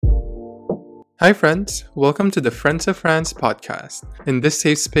Hi friends, welcome to the Friends of France podcast. In this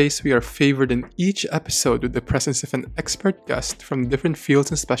safe space, we are favored in each episode with the presence of an expert guest from different fields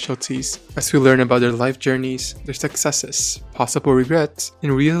and specialties as we learn about their life journeys, their successes, possible regrets,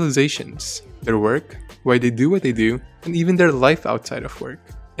 and realizations, their work, why they do what they do, and even their life outside of work.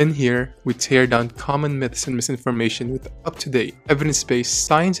 In here, we tear down common myths and misinformation with up-to-date, evidence-based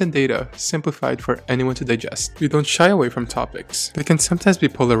science and data simplified for anyone to digest. We don't shy away from topics that can sometimes be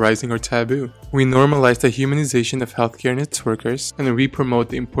polarizing or taboo. We normalize the humanization of healthcare and its workers, and we promote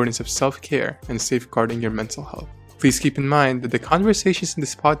the importance of self-care and safeguarding your mental health. Please keep in mind that the conversations in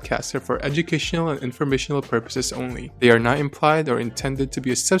this podcast are for educational and informational purposes only. They are not implied or intended to be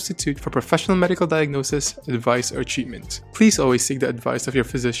a substitute for professional medical diagnosis, advice, or treatment. Please always seek the advice of your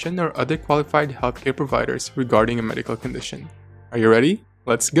physician or other qualified healthcare providers regarding a medical condition. Are you ready?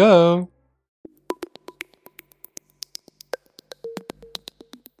 Let's go!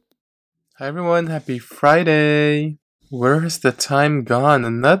 Hi everyone, happy Friday! Where has the time gone?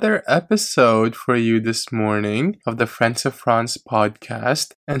 Another episode for you this morning of the Friends of France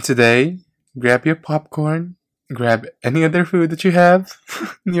podcast. And today, grab your popcorn, grab any other food that you have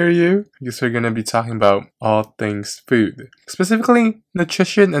near you, because we're going to be talking about all things food, specifically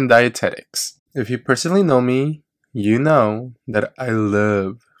nutrition and dietetics. If you personally know me, you know that I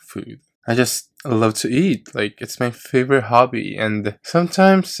love food. I just love to eat. It's my favorite hobby. And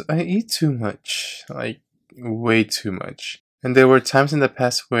sometimes I eat too much. Way too much. And there were times in the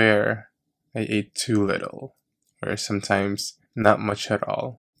past where I ate too little, or sometimes not much at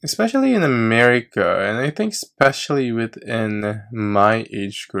all. Especially in America, and I think especially within my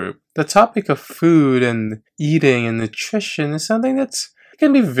age group, the topic of food and eating and nutrition is something that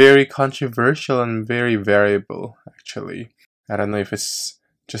can be very controversial and very variable, actually. I don't know if it's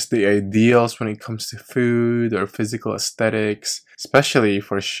just the ideals when it comes to food or physical aesthetics, especially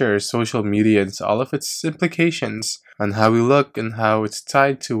for sure social media and all of its implications on how we look and how it's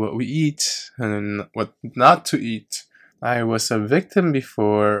tied to what we eat and what not to eat. I was a victim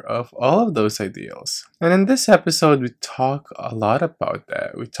before of all of those ideals. And in this episode, we talk a lot about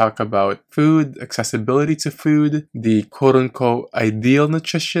that. We talk about food, accessibility to food, the quote-unquote ideal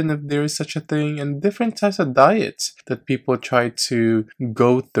nutrition, if there is such a thing, and different types of diets that people try to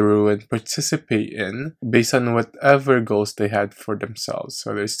go through and participate in based on whatever goals they had for themselves.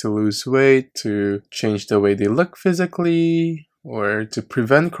 Whether it's to lose weight, to change the way they look physically, or to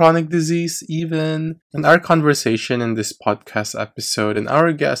prevent chronic disease even. And our conversation in this podcast episode and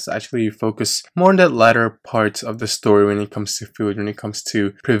our guests actually focus more on that latter part of the story when it comes to food, when it comes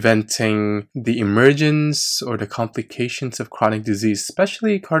to preventing the emergence or the complications of chronic disease,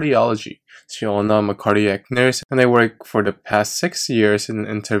 especially cardiology. So you all know I'm a cardiac nurse and I work for the past 6 years in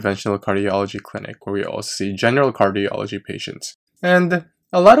an interventional cardiology clinic where we also see general cardiology patients. And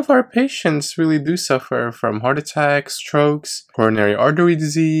a lot of our patients really do suffer from heart attacks, strokes, coronary artery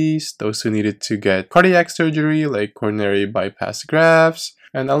disease, those who needed to get cardiac surgery like coronary bypass grafts,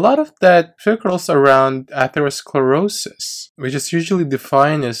 and a lot of that circles around atherosclerosis, which is usually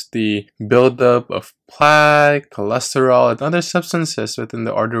defined as the buildup of plaque, cholesterol, and other substances within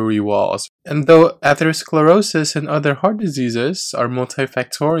the artery walls. And though atherosclerosis and other heart diseases are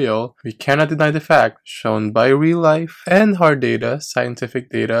multifactorial, we cannot deny the fact, shown by real life and hard data, scientific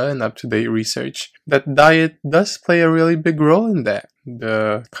data, and up-to-date research, that diet does play a really big role in that.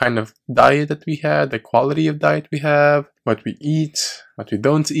 The kind of diet that we had, the quality of diet we have, what we eat, what we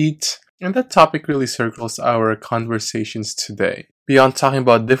don't eat. And that topic really circles our conversations today. Beyond talking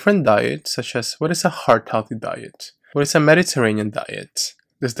about different diets, such as what is a heart-healthy diet? What is a Mediterranean diet?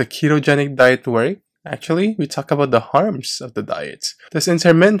 Does the ketogenic diet work? Actually, we talk about the harms of the diet. Does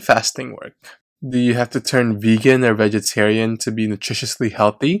intermittent fasting work? Do you have to turn vegan or vegetarian to be nutritiously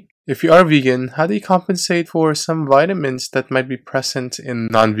healthy? If you are vegan, how do you compensate for some vitamins that might be present in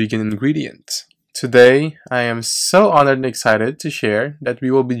non-vegan ingredients? Today, I am so honored and excited to share that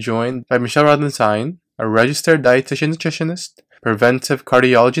we will be joined by Michelle Routhenstein, a registered dietitian nutritionist, preventive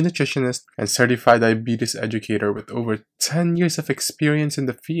cardiology nutritionist, and certified diabetes educator with over 10 years of experience in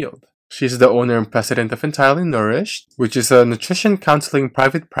the field. She is the owner and president of Entirely Nourished, which is a nutrition counseling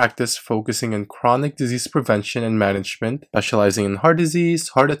private practice focusing on chronic disease prevention and management, specializing in heart disease,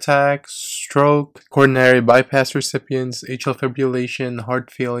 heart attack, stroke, coronary bypass recipients, atrial fibrillation, heart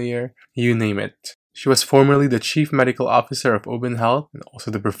failure, you name it. She was formerly the Chief Medical Officer of Open Health and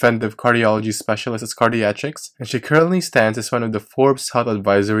also the Preventive Cardiology Specialist at Cardiatrics, and she currently stands as one of the Forbes Health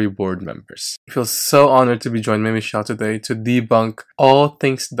Advisory Board members. I feel so honored to be joined by Michelle today to debunk all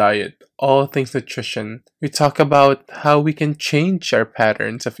things diet, all things nutrition. We talk about how we can change our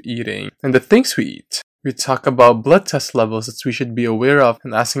patterns of eating and the things we eat. We talk about blood test levels that we should be aware of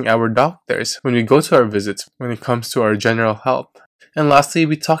and asking our doctors when we go to our visits when it comes to our general health. And lastly,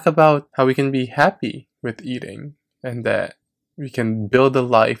 we talk about how we can be happy with eating and that we can build a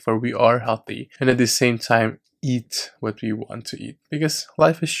life where we are healthy and at the same time eat what we want to eat. Because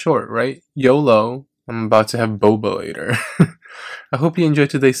life is short, right? YOLO. I'm about to have boba later. I hope you enjoyed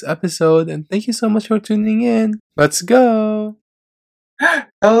today's episode and thank you so much for tuning in. Let's go!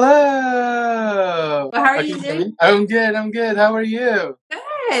 Hello! Well, how are you doing? I'm good. How are you?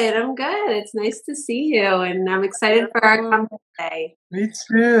 Good, I'm good. It's nice to see you, and I'm excited for our conversation today. Me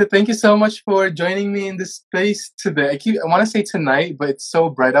too. Thank you so much for joining me in this space today. I want to say tonight, but it's so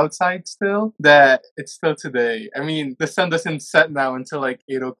bright outside still that it's still today. I mean, the sun doesn't set now until like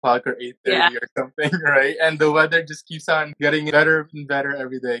 8 o'clock or 8:30 or something, right? And the weather just keeps on getting better and better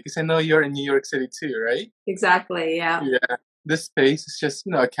every day. Because I know you're in New York City too, right? Exactly, yeah. Yeah. This space is just,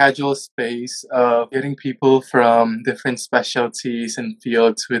 a casual space of getting people from different specialties and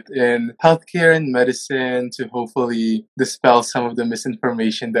fields within healthcare and medicine to hopefully dispel some of the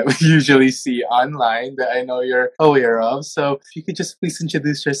misinformation that we usually see online that I know you're aware of. So if you could just please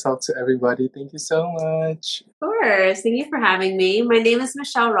introduce yourself to everybody. Thank you so much. Of course. Thank you for having me. My name is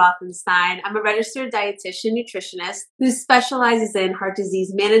Michelle Routhenstein. I'm a registered dietitian nutritionist who specializes in heart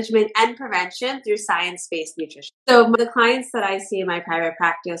disease management and prevention through science-based nutrition. So the clients that I see in my private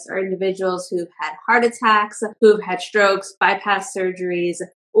practice are individuals who've had heart attacks, who've had strokes, bypass surgeries,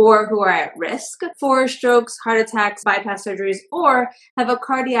 or who are at risk for strokes, heart attacks, bypass surgeries, or have a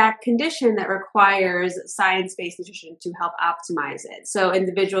cardiac condition that requires science-based nutrition to help optimize it. So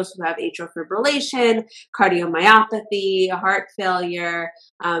individuals who have atrial fibrillation, cardiomyopathy, heart failure,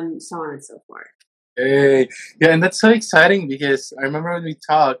 so on and so forth. Hey, yeah, and that's so exciting because I remember when we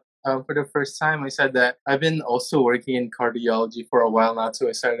talked, for the first time, I said that I've been also working in cardiology for a while now too.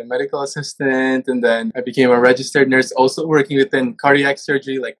 I started a medical assistant and then I became a registered nurse, also working within cardiac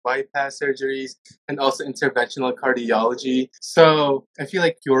surgery, like bypass surgeries, and also interventional cardiology. So I feel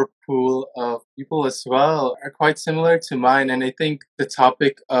like your pool of people as well are quite similar to mine. And I think the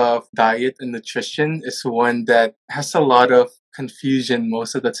topic of diet and nutrition is one that has a lot of confusion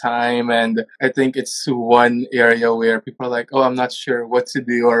most of the time, and I think it's one area where people are like, oh, I'm not sure what to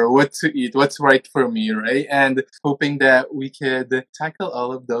do or what to eat, what's right for me, right? And hoping that we could tackle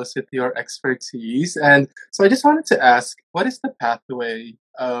all of those with your expertise. And so I just wanted to ask, what is the pathway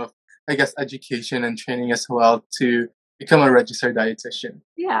of, I guess, education and training as well to become a registered dietitian?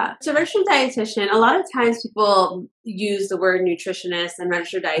 Yeah. So registered dietitian, a lot of times people use the word nutritionist and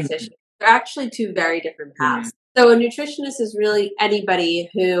registered dietitian. They're actually two very different paths. So a nutritionist is really anybody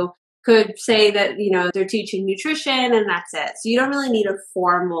who could say that, they're teaching nutrition and that's it. So you don't really need a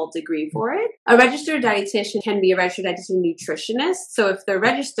formal degree for it. A registered dietitian can be a registered dietitian nutritionist. So if they're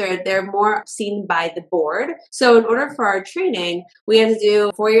registered, they're more seen by the board. So in order for our training, we had to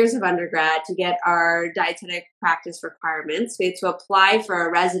do 4 years of undergrad to get our dietetic practice requirements. We had to apply for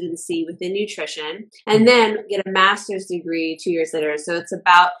a residency within nutrition and then get a master's degree 2 years later. So it's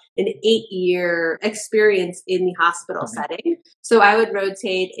about an 8-year experience in the hospital setting. So I would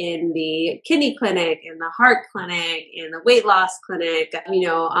rotate in the kidney clinic, in the heart clinic, in the weight loss clinic,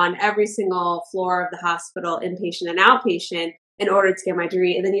 on every single floor of the hospital, inpatient and outpatient, in order to get my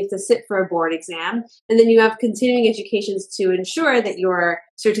degree. And then you have to sit for a board exam. And then you have continuing educations to ensure that your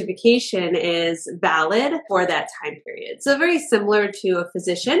certification is valid for that time period. So very similar to a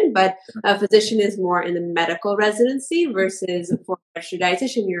physician, but a physician is more in the medical residency versus for a registered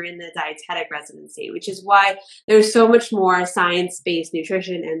dietitian, you're in the dietetic residency, which is why there's so much more science-based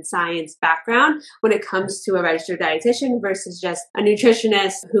nutrition and science background when it comes to a registered dietitian versus just a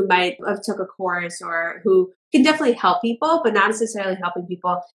nutritionist who might have took a course or who can definitely help people, but not necessarily helping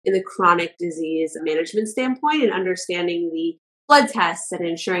people in the chronic disease management standpoint and understanding the blood tests and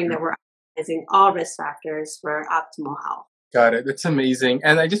ensuring that we're optimizing all risk factors for optimal health. Got it. That's amazing.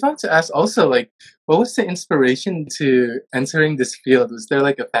 And I just wanted to ask also, what was the inspiration to entering this field? Was there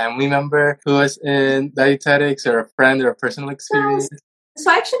like a family member who was in dietetics or a friend or a personal experience?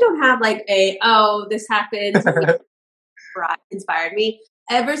 So I actually don't have this happened inspired me.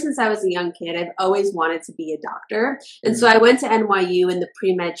 Ever since I was a young kid, I've always wanted to be a doctor. And so I went to NYU in the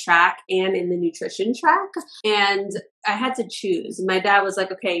pre-med track and in the nutrition track. And I had to choose. And my dad was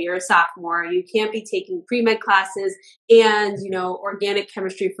like, okay, you're a sophomore. You can't be taking pre-med classes and, organic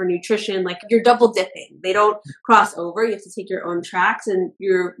chemistry for nutrition. Like, you're double dipping. They don't cross over. You have to take your own tracks, and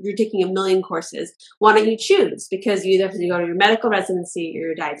you're taking a million courses. Why don't you choose? Because you either have to go to your medical residency or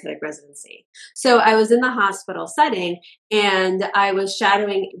your dietetic residency. So I was in the hospital setting, and I was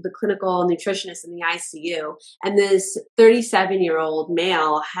shadowing the clinical nutritionist in the ICU. And this 37-year-old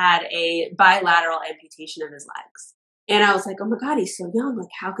male had a bilateral amputation of his legs. And I was like, oh my God, he's so young. Like,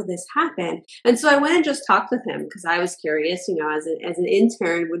 how could this happen? And so I went and just talked with him because I was curious, as an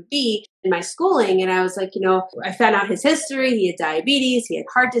intern would be in my schooling. And I was like, I found out his history. He had diabetes, he had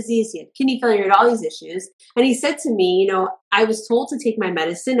heart disease, he had kidney failure, he had all these issues. And he said to me, I was told to take my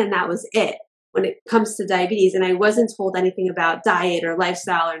medicine and that was it when it comes to diabetes. And I wasn't told anything about diet or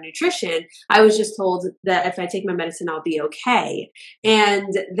lifestyle or nutrition. I was just told that if I take my medicine, I'll be okay. And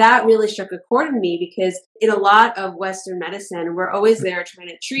that really struck a chord in me because in a lot of Western medicine, we're always there trying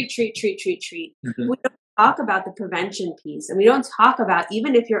to treat. Mm-hmm. We don't talk about the prevention piece. And we don't talk about,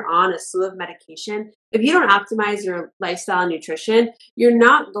 even if you're on a slew of medication, if you don't optimize your lifestyle and nutrition, you're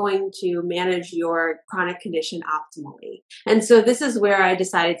not going to manage your chronic condition optimally. And so this is where I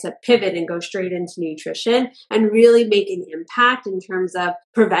decided to pivot and go straight into nutrition and really make an impact in terms of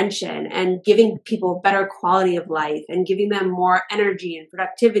prevention and giving people better quality of life and giving them more energy and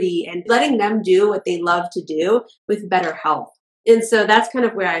productivity and letting them do what they love to do with better health. And so that's kind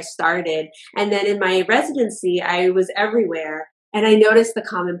of where I started. And then in my residency, I was everywhere. And I noticed the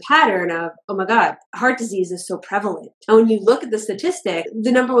common pattern of, oh my God, heart disease is so prevalent. And when you look at the statistic,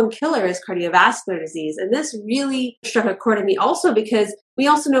 the number one killer is cardiovascular disease. And this really struck a chord in me also because we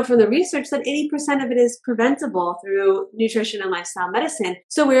also know from the research that 80% of it is preventable through nutrition and lifestyle medicine.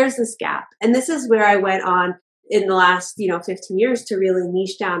 So where is this gap? And this is where I went on in the last, 15 years to really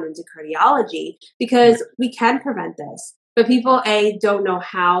niche down into cardiology because we can prevent this. But people, don't know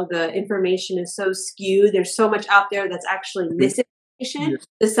how. The information is so skewed. There's so much out there that's actually misinformation.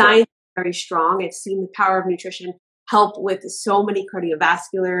 The science is very strong. I've seen the power of nutrition help with so many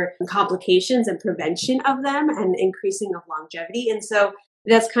cardiovascular complications and prevention of them and increasing of longevity. And so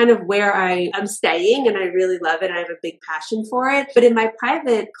that's kind of where I'm staying, and I really love it. I have a big passion for it. But in my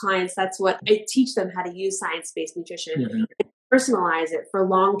private clients, that's what I teach them, how to use science-based nutrition. Personalize it for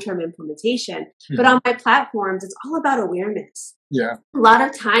long-term implementation. But on my platforms, it's all about awareness. Yeah. A lot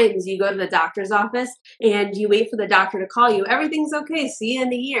of times you go to the doctor's office and you wait for the doctor to call you. Everything's okay. See you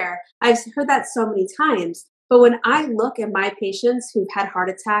in a year. I've heard that so many times. But when I look at my patients who've had heart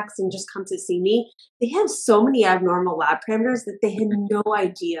attacks and just come to see me, they have so many abnormal lab parameters that they had no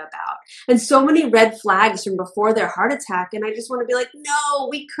idea about. And so many red flags from before their heart attack. And I just want to be like, no,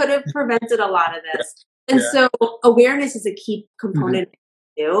 we could have prevented a lot of this. And so awareness is a key component.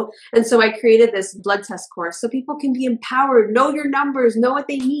 And so I created this blood test course so people can be empowered, know your numbers, know what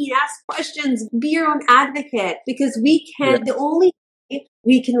they need, ask questions, be your own advocate, because the only way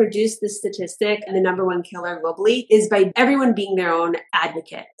we can reduce this statistic and the number one killer globally is by everyone being their own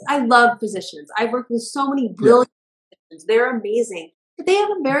advocate. I love physicians. I've worked with so many brilliant physicians. They're amazing. But they have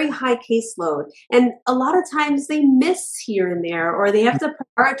a very high caseload. And a lot of times they miss here and there, or they have to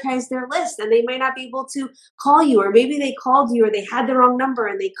prioritize their list and they might not be able to call you, or maybe they called you or they had the wrong number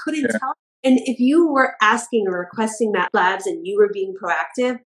and they couldn't tell. And if you were asking or requesting that labs and you were being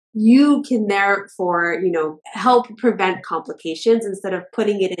proactive, you can therefore, help prevent complications instead of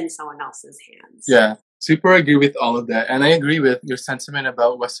putting it in someone else's hands. Yeah. Super agree with all of that. And I agree with your sentiment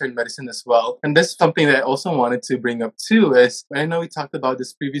about Western medicine as well. And that's something that I also wanted to bring up too, is I know we talked about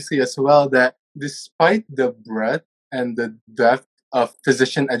this previously as well, that despite the breadth and the depth of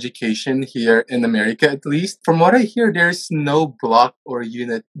physician education here in America, at least, from what I hear, there's no block or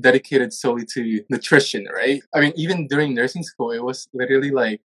unit dedicated solely to nutrition, right? I mean, even during nursing school, it was literally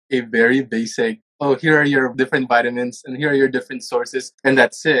like a very basic, here are your different vitamins and here are your different sources, and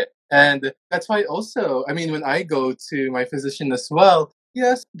that's it. And that's why also, when I go to my physician as well,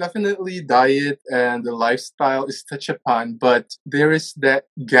 yes, definitely diet and the lifestyle is touched upon, but there is that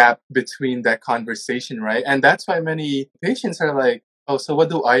gap between that conversation, right? And that's why many patients are like, oh, so what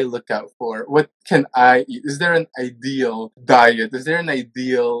do I look out for? What can I eat? Is there an ideal diet? Is there an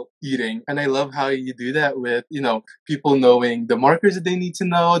ideal eating? And I love how you do that with, people knowing the markers that they need to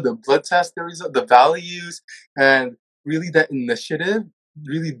know, the blood test, the result, the values, and really that initiative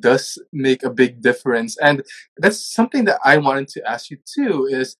really does make a big difference. And that's something that I wanted to ask you too,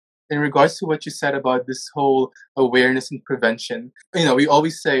 is in regards to what you said about this whole awareness and prevention. We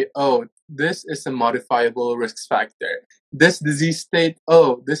always say, this is a modifiable risk factor. This disease state,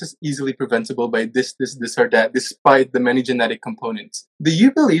 oh, this is easily preventable by this, or that, despite the many genetic components. Do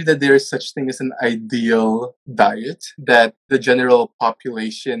you believe that there is such thing as an ideal diet that the general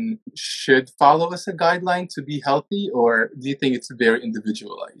population should follow as a guideline to be healthy, or do you think it's very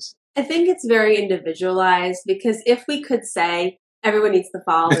individualized? I think it's very individualized, because if we could say everyone needs to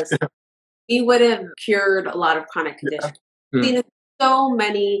follow this, we would have cured a lot of chronic conditions. Yeah. So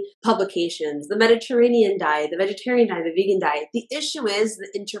many publications, the Mediterranean diet, the vegetarian diet, the vegan diet. The issue is the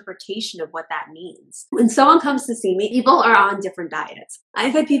interpretation of what that means. When someone comes to see me, people are on different diets.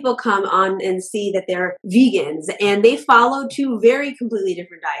 I've had people come on and see that they're vegans and they follow two very completely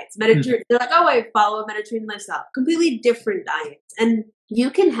different diets. They're like, oh, I follow a Mediterranean lifestyle. Completely different diets. And you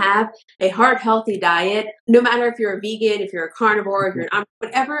can have a heart-healthy diet, no matter if you're a vegan, if you're a carnivore, if you're an omnivore,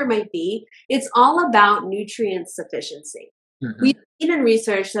 whatever it might be. It's all about nutrient sufficiency. We've seen in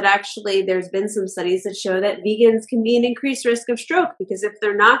research that actually there's been some studies that show that vegans can be an increased risk of stroke, because if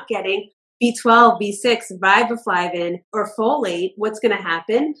they're not getting B12, B6, riboflavin, or folate, what's going to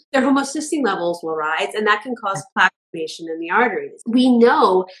happen? Their homocysteine levels will rise, and that can cause plaque formation in the arteries. We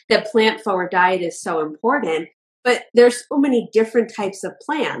know that plant-forward diet is so important, but there's so many different types of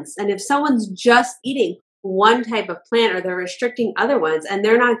plants. And if someone's just eating one type of plant, or they're restricting other ones, and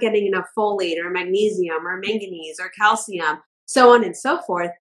they're not getting enough folate or magnesium or manganese or calcium, so on and so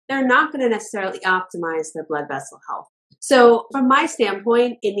forth, they're not going to necessarily optimize their blood vessel health. So from my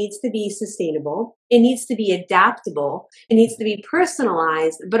standpoint, it needs to be sustainable. It needs to be adaptable. It needs to be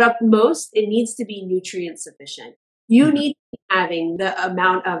personalized, but at most, it needs to be nutrient sufficient. You need to be having the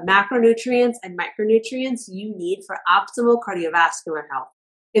amount of macronutrients and micronutrients you need for optimal cardiovascular health.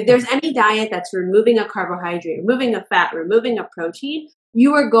 If there's any diet that's removing a carbohydrate, removing a fat, removing a protein,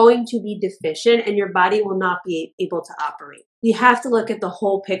 you are going to be deficient and your body will not be able to operate. You have to look at the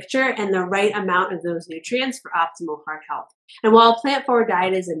whole picture and the right amount of those nutrients for optimal heart health. And while a plant-forward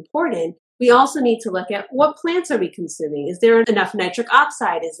diet is important, we also need to look at what plants are we consuming. Is there enough nitric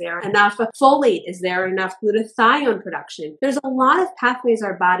oxide? Is there enough folate? Is there enough glutathione production? There's a lot of pathways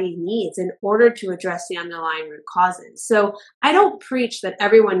our body needs in order to address the underlying root causes. So I don't preach that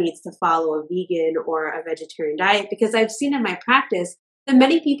everyone needs to follow a vegan or a vegetarian diet, because I've seen in my practice that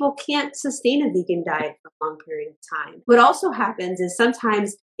many people can't sustain a vegan diet for a long period of time. What also happens is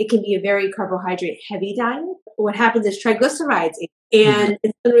sometimes it can be a very carbohydrate heavy diet. What happens is triglycerides and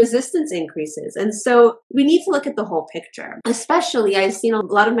insulin resistance increases. And so we need to look at the whole picture. Especially, I've seen a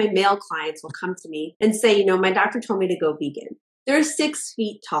lot of my male clients will come to me and say, my doctor told me to go vegan. They're 6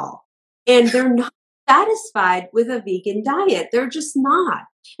 feet tall and they're not satisfied with a vegan diet. They're just not.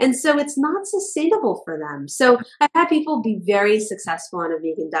 And so it's not sustainable for them. So I've had people be very successful on a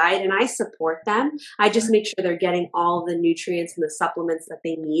vegan diet, and I support them. I just make sure they're getting all the nutrients and the supplements that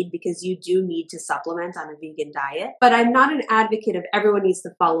they need, because you do need to supplement on a vegan diet. But I'm not an advocate of everyone needs to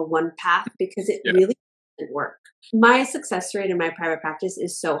follow one path, because it really doesn't work. My success rate in my private practice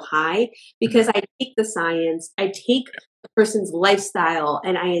is so high because I take the science, I take a person's lifestyle,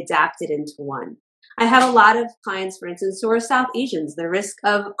 and I adapt it into one. I have a lot of clients, for instance, who are South Asians. The risk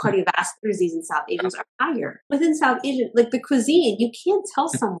of cardiovascular disease in South Asians are higher. Within South Asian, like the cuisine, you can't tell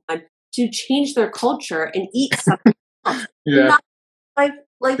someone to change their culture and eat something else. Not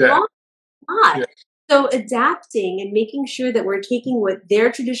lifelong. Not. So adapting and making sure that we're taking what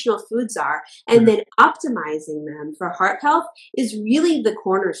their traditional foods are and then optimizing them for heart health is really the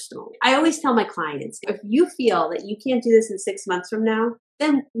cornerstone. I always tell my clients, if you feel that you can't do this in 6 months from now,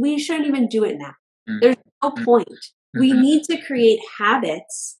 then we shouldn't even do it now. There's no point. We need to create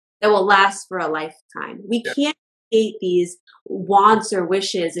habits that will last for a lifetime. We can't create these wants or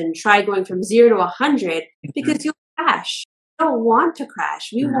wishes and try going from 0 to 100 because you'll crash. We don't want to crash.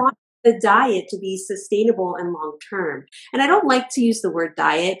 We want the diet to be sustainable and long-term. And I don't like to use the word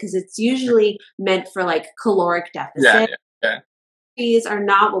diet because it's usually meant for like caloric deficit. These are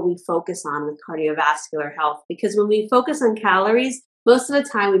not what we focus on with cardiovascular health, because when we focus on calories, most of the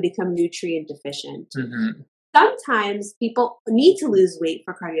time we become nutrient deficient. Sometimes people need to lose weight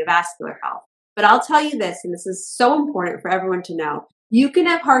for cardiovascular health. But I'll tell you this, and this is so important for everyone to know. You can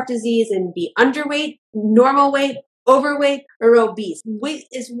have heart disease and be underweight, normal weight, overweight, or obese. Weight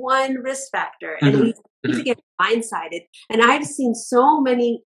is one risk factor, and we need to get blindsided. And I've seen so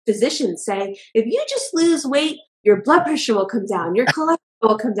many physicians say, if you just lose weight, your blood pressure will come down, your cholesterol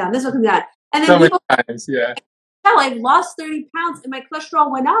will come down, this will come down. And then so people many times, hell, I've lost 30 pounds and my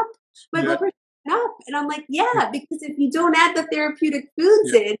cholesterol went up. My blood pressure went up. And I'm like, because if you don't add the therapeutic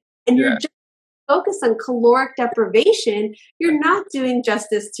foods in and you're just focused on caloric deprivation, you're not doing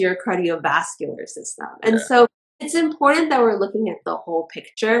justice to your cardiovascular system. And so It's important that we're looking at the whole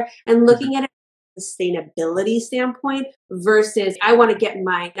picture and looking at it from a sustainability standpoint versus I want to get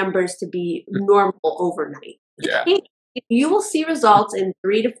my numbers to be normal overnight. Yeah. You will see results in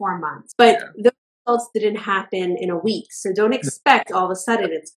 3 to 4 months, but those results didn't happen in a week. So don't expect all of a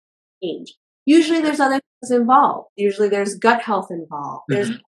sudden it's going to change. Usually there's other things involved. Usually there's gut health involved. There's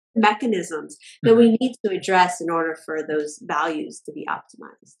mechanisms that we need to address in order for those values to be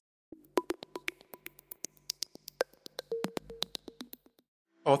optimized.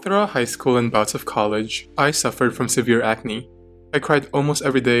 All throughout high school and bouts of college, I suffered from severe acne. I cried almost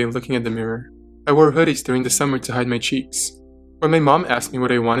every day looking at the mirror. I wore hoodies during the summer to hide my cheeks. When my mom asked me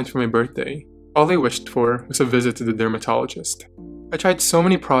what I wanted for my birthday, all I wished for was a visit to the dermatologist. I tried so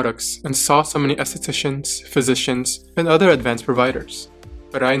many products and saw so many estheticians, physicians, and other advanced providers.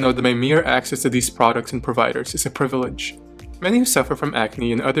 But I know that my mere access to these products and providers is a privilege. Many who suffer from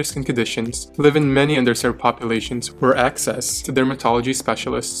acne and other skin conditions live in many underserved populations where access to dermatology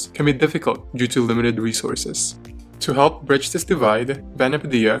specialists can be difficult due to limited resources. To help bridge this divide, Vanna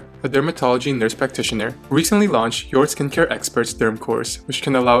Padilla, a dermatology nurse practitioner, recently launched Your Skincare Expert's Derm Course, which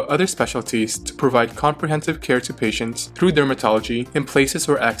can allow other specialties to provide comprehensive care to patients through dermatology in places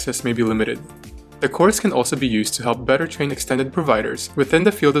where access may be limited. The course can also be used to help better train extended providers within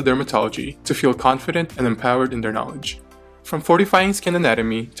the field of dermatology to feel confident and empowered in their knowledge. From fortifying skin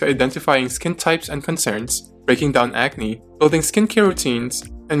anatomy to identifying skin types and concerns, breaking down acne, building skincare routines,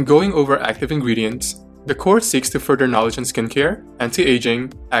 and going over active ingredients, the course seeks to further knowledge on skincare,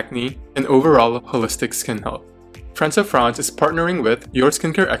 anti-aging, acne, and overall holistic skin health. Friends of Franz is partnering with Your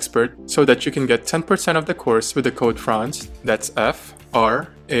Skincare Expert so that you can get 10% of the course with the code FRANZ, that's FRANZ,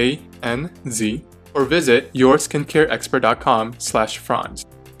 or visit yourskincareexpert.com/Franz.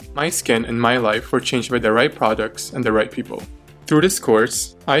 My skin and my life were changed by the right products and the right people. Through this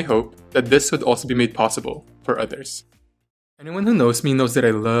course, I hope that this would also be made possible for others. Anyone who knows me knows that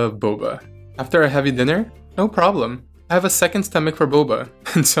I love boba. After a heavy dinner? No problem. I have a second stomach for boba,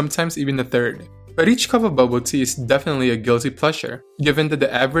 and sometimes even a third. But each cup of bubble tea is definitely a guilty pleasure, given that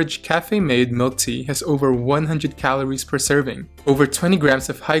the average cafe-made milk tea has over 100 calories per serving, over 20 grams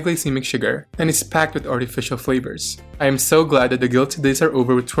of high glycemic sugar, and is packed with artificial flavors. I am so glad that the guilty days are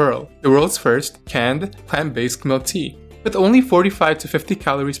over with Twirl, the world's first canned, plant-based milk tea. With only 45 to 50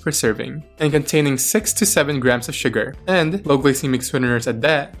 calories per serving, and containing 6 to 7 grams of sugar, and low glycemic sweeteners at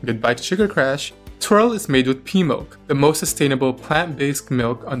that, goodbye to sugar crash, Twirl is made with pea milk, the most sustainable plant-based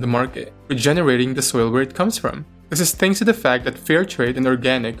milk on the market, regenerating the soil where it comes from. This is thanks to the fact that fair trade and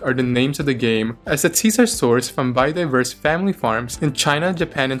organic are the names of the game, as the teas are sourced from biodiverse family farms in China,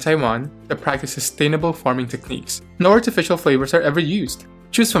 Japan, and Taiwan that practice sustainable farming techniques. No artificial flavors are ever used.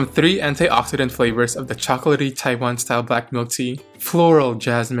 Choose from 3 antioxidant flavors of the chocolatey Taiwan-style black milk tea, floral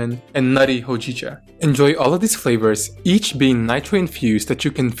jasmine, and nutty hojicha. Enjoy all of these flavors, each being nitro-infused that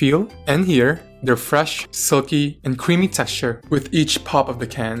you can feel and hear their fresh, silky, and creamy texture with each pop of the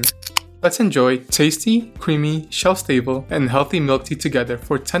can. Let's enjoy tasty, creamy, shelf-stable, and healthy milk tea together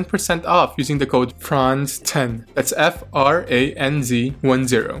for 10% off using the code FRANZ10. That's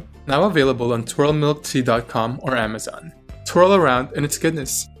FRANZ10. Now available on twirlmilktea.com or Amazon. Twirl around in its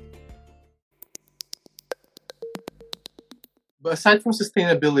goodness. But aside from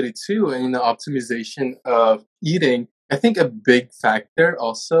sustainability too, and optimization of eating, I think a big factor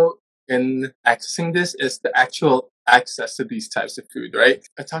also in accessing this is the actual access to these types of food, right?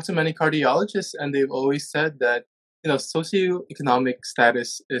 I talked to many cardiologists and they've always said that, socioeconomic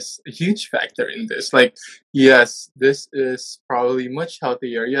status is a huge factor in this. Like, yes, this is probably much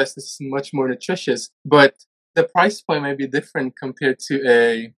healthier. Yes, this is much more nutritious, but the price point might be different compared to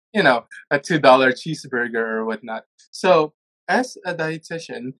a $2 cheeseburger or whatnot. So as a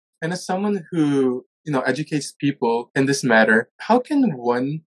dietitian and as someone who, educates people in this matter, how can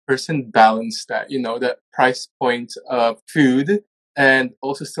one person balance that, that price point of food and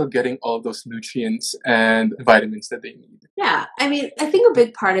also still getting all of those nutrients and vitamins that they need? Yeah. I mean, I think a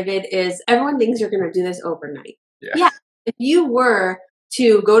big part of it is everyone thinks you're going to do this overnight. Yeah. If you were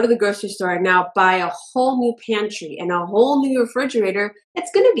to go to the grocery store and now buy a whole new pantry and a whole new refrigerator,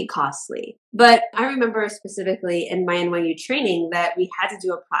 it's going to be costly. But I remember specifically in my NYU training that we had to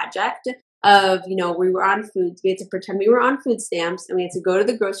do a project of, we were on foods. We had to pretend we were on food stamps and we had to go to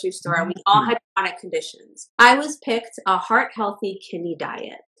the grocery store and we all had chronic conditions. I was picked a heart-healthy kidney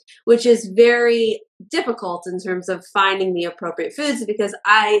diet, which is very difficult in terms of finding the appropriate foods because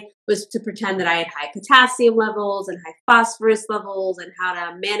I was to pretend that I had high potassium levels and high phosphorus levels and how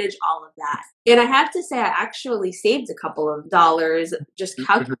to manage all of that. And I have to say, I actually saved a couple of dollars just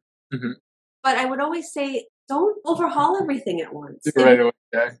calculating. But I would always say, don't overhaul everything at once. Right away.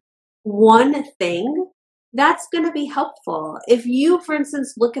 Yeah. One thing that's going to be helpful. If you, for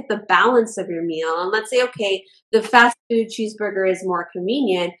instance, look at the balance of your meal and let's say, okay, the fast food cheeseburger is more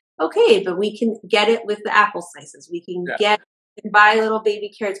convenient. Okay, but we can get it with the apple slices. We can buy little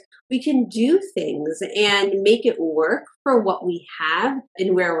baby carrots. We can do things and make it work for what we have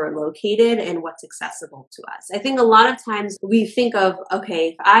and where we're located and what's accessible to us. I think a lot of times we think of, okay,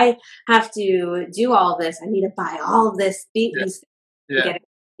 if I have to do all this, I need to buy all of this, these things to get it.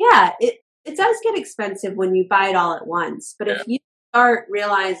 Yeah, it does get expensive when you buy it all at once. But if you start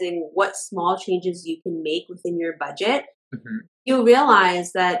realizing what small changes you can make within your budget, you'll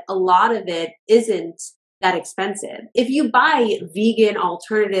realize that a lot of it isn't that expensive. If you buy vegan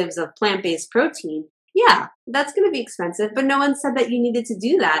alternatives of plant-based protein, yeah, that's going to be expensive, but no one said that you needed to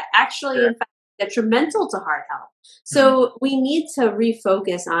do that. Actually, in fact, detrimental to heart health. So we need to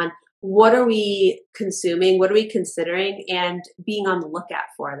refocus on what are we consuming, what are we considering, and being on the lookout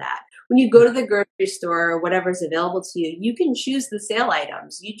for that. When you go to the grocery store or whatever's available to you, you can choose the sale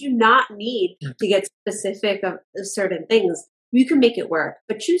items. You do not need to get specific of certain things. You can make it work,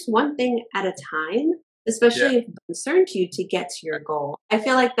 but choose one thing at a time, especially if it's a concern to you to get to your goal. I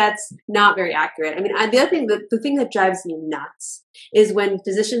feel like that's not very accurate. I mean, the other thing, the thing that drives me nuts is when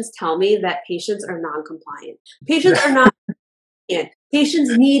physicians tell me that patients are non-compliant. Patients are not compliant.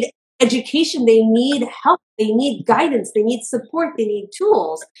 Patients need education. They need help. They need guidance. They need support. They need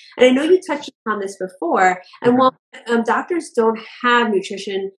tools. And I know you touched upon this before. And while doctors don't have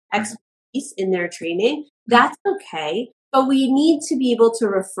nutrition expertise in their training, that's okay. But we need to be able to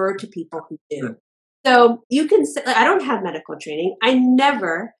refer to people who do. So you can say, I don't have medical training. I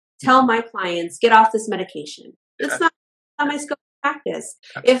never tell my clients, get off this medication. It's not my scope of practice.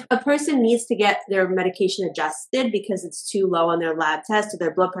 If a person needs to get their medication adjusted because it's too low on their lab test or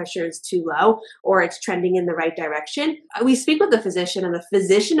their blood pressure is too low or it's trending in the right direction, we speak with the physician and the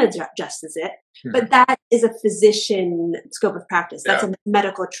physician adjusts it. But that is a physician scope of practice. That's a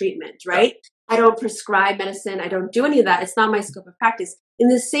medical treatment, right? I don't prescribe medicine. I don't do any of that. It's not my scope of practice. In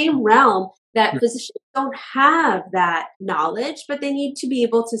the same realm, that physicians don't have that knowledge, but they need to be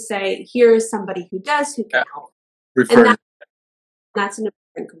able to say, here is somebody who does, who can help. And that's an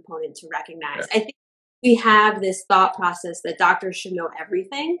important component to recognize. I think we have this thought process that doctors should know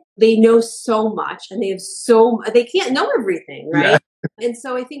everything. They know so much and they can't know everything, right? And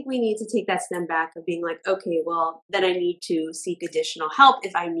so I think we need to take that step back of being like, okay, well, then I need to seek additional help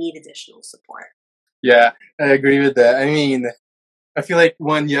if I need additional support. Yeah, I agree with that. I mean, I feel like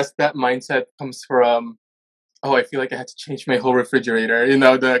that mindset comes from, I feel like I had to change my whole refrigerator,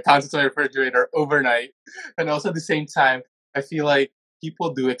 the contents of my refrigerator overnight. And also at the same time, I feel like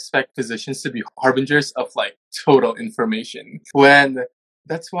people do expect physicians to be harbingers of like total information when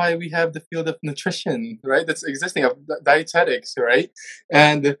that's why we have the field of nutrition, right? That's existing, of dietetics, right?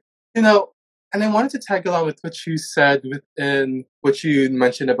 And, and I wanted to tag along with what you said within what you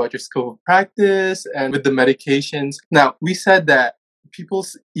mentioned about your scope of practice and with the medications. Now, we said that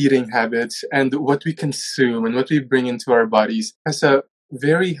people's eating habits and what we consume and what we bring into our bodies has a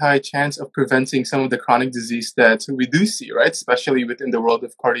very high chance of preventing some of the chronic disease that we do see, right? Especially within the world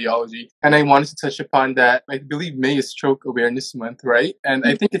of cardiology. And I wanted to touch upon that. I believe May is Stroke Awareness Month, right? And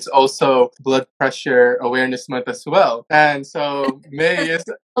I think it's also Blood Pressure Awareness Month as well. And so May is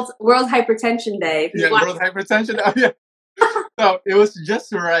World Hypertension Day. World Hypertension Day. So it was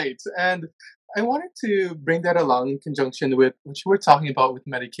just right. And I wanted to bring that along in conjunction with what you were talking about with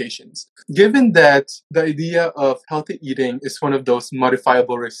medications. Given that the idea of healthy eating is one of those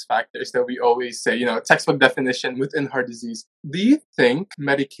modifiable risk factors that we always say, textbook definition within heart disease, do you think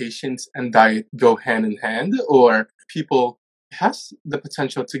medications and diet go hand in hand, or people has the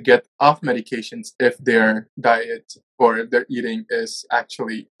potential to get off medications if their diet or if their eating is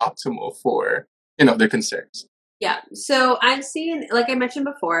actually optimal for, their concerns? Yeah. So I've seen, like I mentioned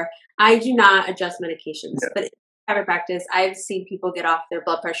before, I do not adjust medications, but in private practice, I've seen people get off their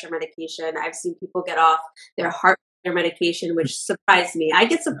blood pressure medication. I've seen people get off their heart medication, which surprised me. I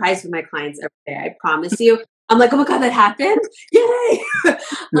get surprised with my clients every day. I promise you. I'm like, oh my God, that happened. Yay.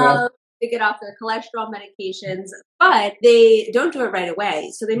 They get off their cholesterol medications, but they don't do it right away.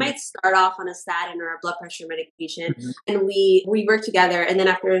 So they might start off on a statin or a blood pressure medication, and we work together. And then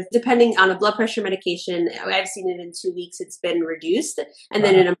after, depending on a blood pressure medication, I've seen it in 2 weeks, it's been reduced. And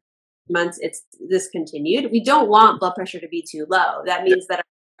then in a month, it's discontinued. We don't want blood pressure to be too low. That means that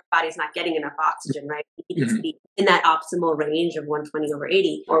our body's not getting enough oxygen, right? We need it to be in that optimal range of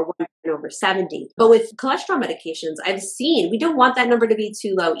 120/80 or 110/70. But with cholesterol medications, I've seen, we don't want that number to be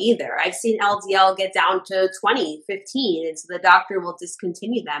too low either. I've seen LDL get down to 20, 15, and so the doctor will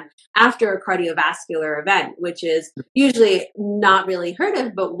discontinue them after a cardiovascular event, which is usually not really heard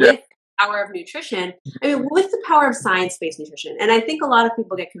of, but with power of nutrition, I mean, with the power of science-based nutrition. And I think a lot of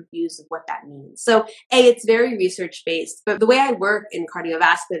people get confused of what that means. So it's very research-based, but the way I work in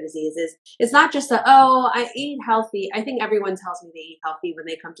cardiovascular disease is it's not just I eat healthy. I think everyone tells me they eat healthy when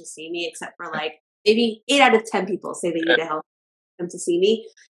they come to see me, except for like maybe 8 out of 10 people say they eat a healthy come to see me.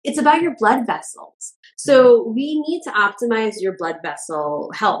 It's about your blood vessels. So we need to optimize your blood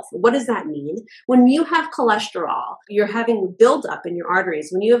vessel health. What does that mean? When you have cholesterol, you're having buildup in your arteries.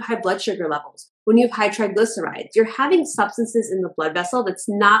 When you have high blood sugar levels, when you have high triglycerides, you're having substances in the blood vessel that's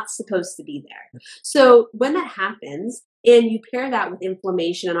not supposed to be there. So when that happens, and you pair that with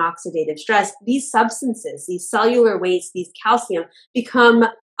inflammation and oxidative stress, these substances, these cellular wastes, these calcium become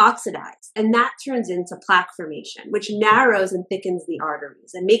oxidized, and that turns into plaque formation, which narrows and thickens the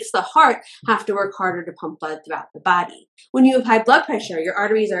arteries and makes the heart have to work harder to pump blood throughout the body. When you have high blood pressure, your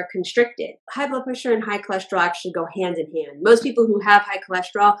arteries are constricted. High blood pressure and high cholesterol actually go hand in hand. Most people who have high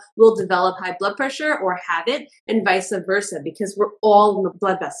cholesterol will develop high blood pressure or have it, and vice versa, because we're all in the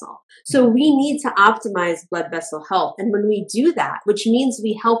blood vessel. So we need to optimize blood vessel health. And when we do that, which means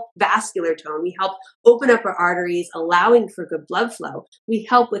we help vascular tone, we help open up our arteries, allowing for good blood flow, we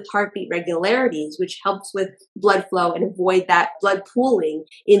help with heartbeat regularities, which helps with blood flow and avoid that blood pooling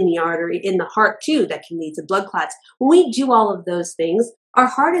in the artery, in the heart too, that can lead to blood clots. When we do all of those things, our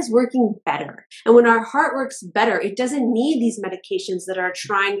heart is working better. And when our heart works better, it doesn't need these medications that are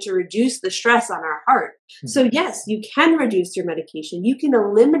trying to reduce the stress on our heart. So yes, you can reduce your medication. You can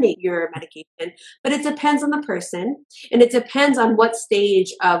eliminate your medication, but it depends on the person, and it depends on what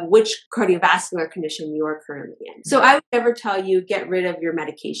stage of which cardiovascular condition you are currently in. So I would never tell you get rid of your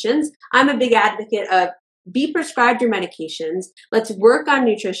medications. I'm a big advocate of be prescribed your medications. Let's work on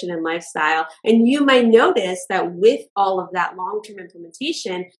nutrition and lifestyle. And you might notice that with all of that long-term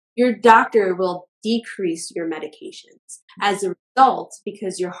implementation, your doctor will decrease your medications as a result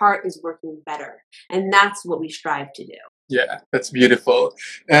because your heart is working better. And that's what we strive to do. Yeah, that's beautiful.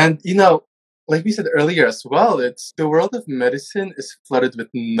 And, like we said earlier as well, it's the world of medicine is flooded with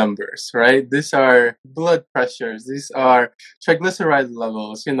numbers, right? These are blood pressures, these are triglyceride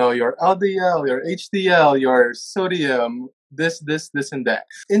levels, your LDL, your HDL, your sodium, this, and that.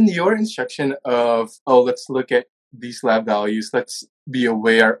 In your instruction of, let's look at these lab values, let's be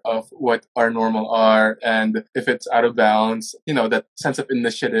aware of what our normal are, and if it's out of bounds, that sense of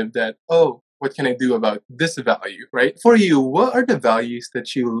initiative that, what can I do about this value, right? For you, what are the values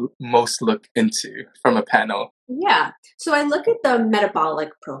that you most look into from a panel? Yeah. So I look at the metabolic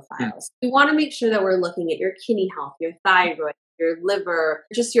profiles. We want to make sure that we're looking at your kidney health, your thyroid, your liver,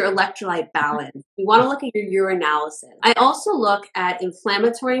 just your electrolyte balance. We want to look at your urinalysis. I also look at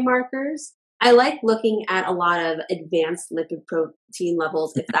inflammatory markers. I like looking at a lot of advanced lipid protein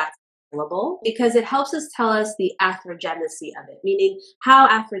levels, if that's available, because it helps us tell us the atherogenicity of it, meaning how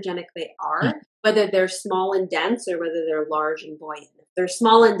atherogenic they are, whether they're small and dense or whether they're large and buoyant. If they're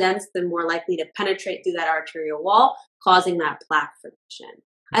small and dense, they're more likely to penetrate through that arterial wall, causing that plaque formation.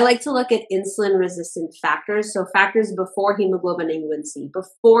 I like to look at insulin-resistant factors, so factors before hemoglobin A1C,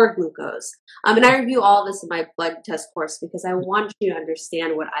 before glucose. And I review all this in my blood test course because I want you to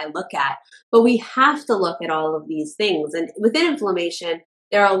understand what I look at. But we have to look at all of these things. And within inflammation,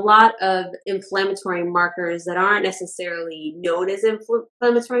 there are a lot of inflammatory markers that aren't necessarily known as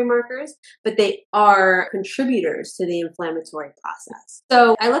inflammatory markers, but they are contributors to the inflammatory process.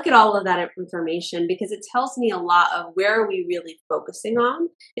 So I look at all of that information because it tells me a lot of where are we really focusing on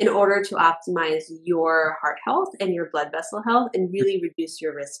in order to optimize your heart health and your blood vessel health and really reduce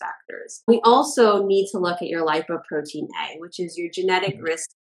your risk factors. We also need to look at your lipoprotein A, which is your genetic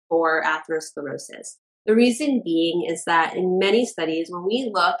risk for atherosclerosis. The reason being is that in many studies, when we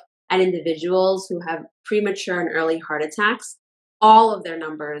look at individuals who have premature and early heart attacks, all of their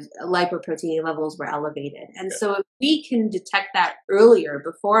numbers, lipoprotein levels were elevated. And so if we can detect that earlier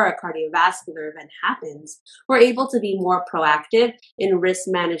before a cardiovascular event happens, we're able to be more proactive in risk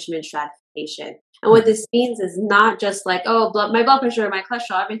management stratification. And what this means is not just like, my blood pressure, my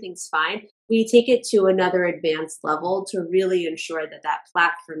cholesterol, everything's fine. We take it to another advanced level to really ensure that that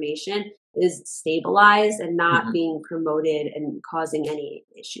plaque formation is stabilized and not being promoted and causing any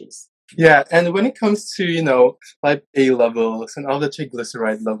issues. Yeah, and when it comes to, like A levels and all the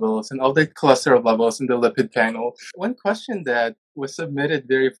triglyceride levels and all the cholesterol levels in the lipid panel, one question that was submitted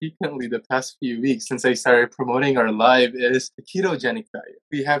very frequently the past few weeks since I started promoting our live is the ketogenic diet.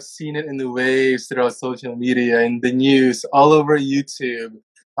 We have seen it in the waves throughout social media, in the news, all over YouTube,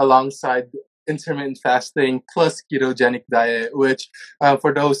 alongside intermittent fasting plus ketogenic diet, which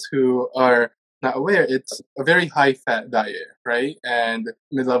for those who are not aware, it's a very high fat diet, right? And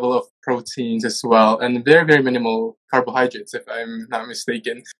mid level of proteins as well, and very, very minimal carbohydrates, if I'm not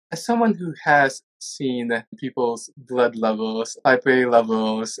mistaken. As someone who has seen people's blood levels, type A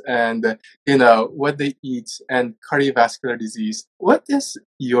levels, and what they eat and cardiovascular disease, what is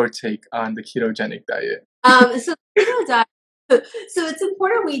your take on the ketogenic diet? So keto diet. So it's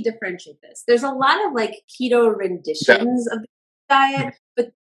important we differentiate this. There's a lot of like keto renditions of the diet,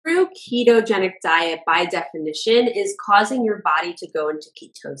 but true ketogenic diet by definition is causing your body to go into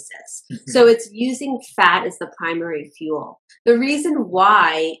ketosis. So it's using fat as the primary fuel. The reason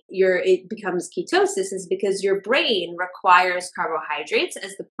why it becomes ketosis is because your brain requires carbohydrates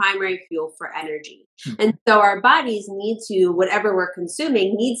as the primary fuel for energy. And so our bodies need to, whatever we're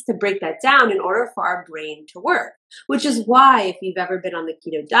consuming, needs to break that down in order for our brain to work. Which is why, if you've ever been on the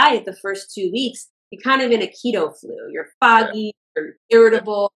keto diet, the first 2 weeks, you're kind of in a keto flu. You're foggy, you're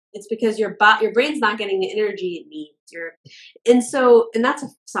irritable. It's because your brain's not getting the energy it needs. And that's a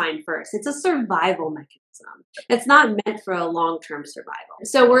sign first. It's a survival mechanism. It's not meant for a long-term survival.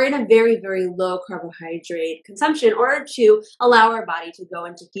 So we're in a very, very low carbohydrate consumption in order to allow our body to go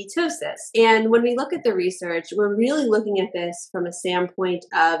into ketosis. And when we look at the research, we're really looking at this from a standpoint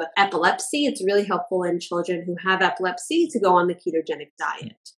of epilepsy. It's really helpful in children who have epilepsy to go on the ketogenic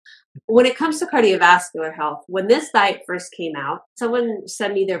diet. When it comes to cardiovascular health, when this diet first came out, someone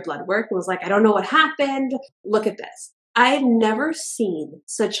sent me their blood work and was like, I don't know what happened. Look at this. I've never seen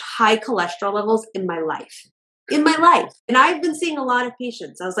such high cholesterol levels in my life. And I've been seeing a lot of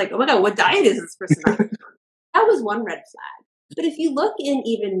patients. I was like, oh my God, what diet is this person on? That was one red flag. But if you look in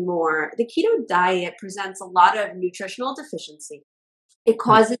even more, the keto diet presents a lot of nutritional deficiency. It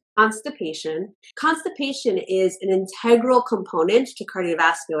causes constipation. Constipation is an integral component to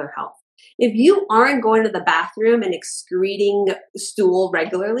cardiovascular health. If you aren't going to the bathroom and excreting stool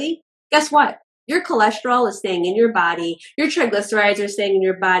regularly, guess what? Your cholesterol is staying in your body. Your triglycerides are staying in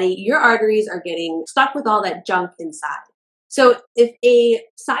your body. Your arteries are getting stuck with all that junk inside. So if a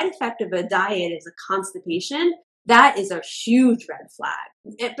side effect of a diet is a constipation, that is a huge red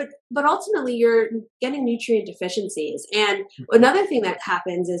flag. But ultimately, you're getting nutrient deficiencies. And another thing that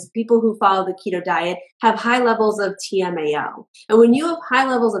happens is people who follow the keto diet have high levels of TMAO. And when you have high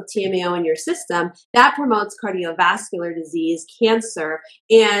levels of TMAO in your system, that promotes cardiovascular disease, cancer,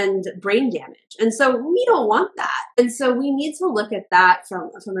 and brain damage. And so we don't want that. And so we need to look at that from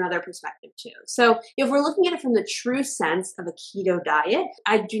another perspective too. So if we're looking at it from the true sense of a keto diet,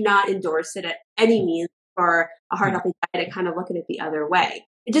 I do not endorse it at any means. For a heart healthy diet, I kind of look at it the other way.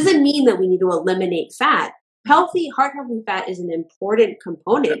 It doesn't mean that we need to eliminate fat. Heart healthy fat is an important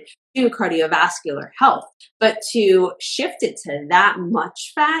component to cardiovascular health, but to shift it to that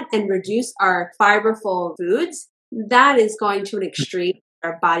much fat and reduce our fiberful foods, that is going to an extreme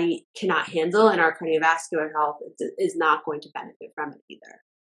our body cannot handle, and our cardiovascular health is not going to benefit from it either.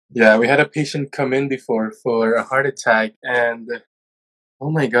 Yeah, we had a patient come in before for a heart attack, and oh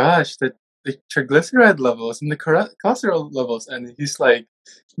my gosh, the triglyceride levels and the cholesterol levels, and he's like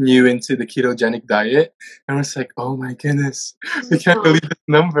new into the ketogenic diet, and it's like, oh my goodness, we can't believe this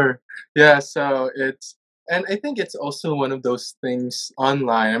number. Yeah, so and I think it's also one of those things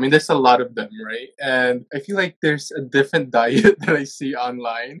online. I mean, there's a lot of them, right? And I feel like there's a different diet that I see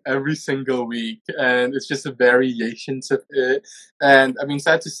online every single week, and it's just a variations of it. And I mean,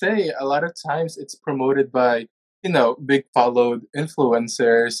 sad to say, a lot of times it's promoted by big followed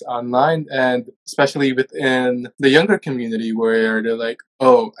influencers online, and especially within the younger community where they're like,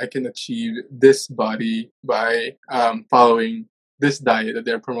 oh, I can achieve this body by following this diet that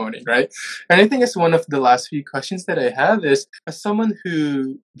they're promoting, right? And I think it's one of the last few questions that I have is, as someone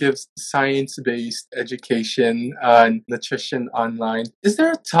who gives science-based education on nutrition online, is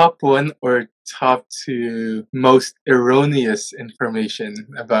there a top one or top two most erroneous information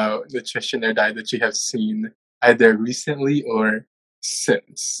about nutrition or diet that you have seen either recently or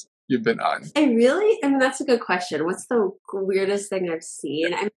since you've been on? I mean, that's a good question. What's the weirdest thing I've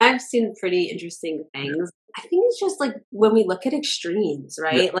seen? I mean, I've seen pretty interesting things. I think it's just like when we look at extremes,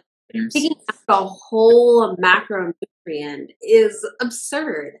 right? Yeah. Like taking out a whole macronutrient is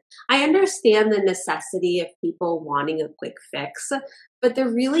absurd. I understand the necessity of people wanting a quick fix, but there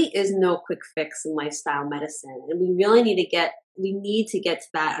really is no quick fix in lifestyle medicine. And we really need to get to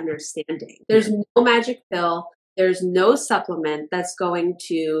that understanding. There's no magic pill. There's no supplement that's going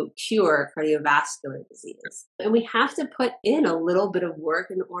to cure cardiovascular disease. And we have to put in a little bit of work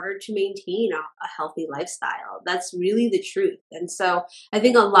in order to maintain a healthy lifestyle. That's really the truth. And so I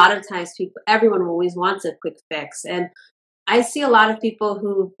think a lot of times everyone always wants a quick fix. And I see a lot of people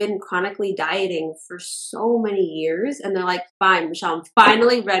who've been chronically dieting for so many years, and they're like, fine, Michelle, I'm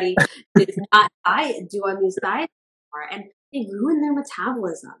finally ready to not do on these diets anymore. And they ruin their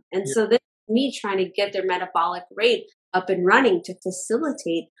metabolism. And so this is me trying to get their metabolic rate up and running to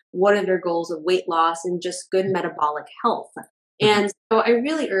facilitate what are their goals of weight loss and just good metabolic health. And so I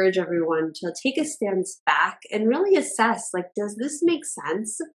really urge everyone to take a stance back and really assess, like, does this make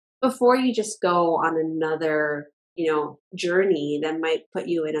sense before you just go on another, journey that might put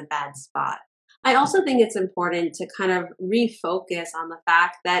you in a bad spot. I also think it's important to kind of refocus on the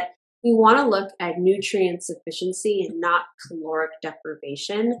fact that we want to look at nutrient sufficiency and not caloric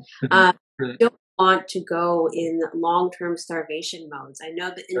deprivation. We don't want to go in long-term starvation modes. I know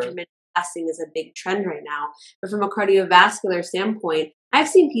that intermittent fasting is a big trend right now, but from a cardiovascular standpoint, I've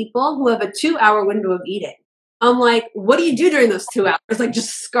seen people who have a 2-hour window of eating. I'm like, what do you do during those 2 hours? Like,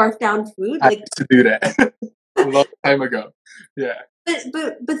 just scarf down food? I used to do that a long time ago. Yeah.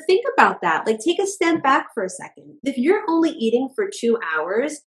 But think about that. Like, take a step back for a second. If you're only eating for 2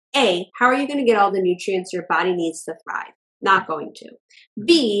 hours, A, how are you going to get all the nutrients your body needs to thrive? Not going to.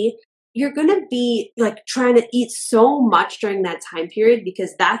 B, you're going to be like trying to eat so much during that time period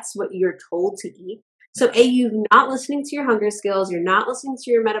because that's what you're told to eat. So A, you're not listening to your hunger skills. You're not listening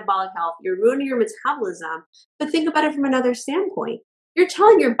to your metabolic health. You're ruining your metabolism. But think about it from another standpoint. You're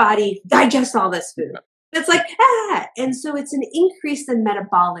telling your body, digest all this food. It's like, And so it's an increase in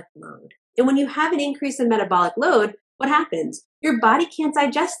metabolic load. And when you have an increase in metabolic load, what happens? Your body can't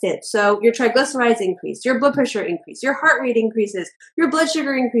digest it. So your triglycerides increase, your blood pressure increase, your heart rate increases, your blood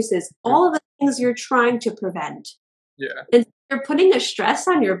sugar increases, all of the things you're trying to prevent. Yeah. And you're putting a stress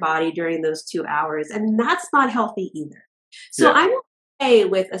on your body during those 2 hours, and that's not healthy either. So I'm okay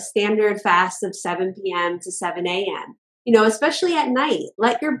with a standard fast of 7 p.m. to 7 a.m., especially at night.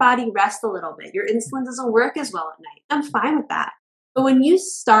 Let your body rest a little bit. Your insulin doesn't work as well at night. I'm fine with that. But when you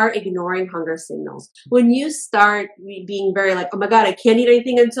start ignoring hunger signals, when you start being very like, oh my God, I can't eat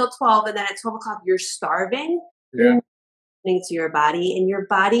anything until 12, and then at 12 o'clock you're starving, you're not listening to your body, and your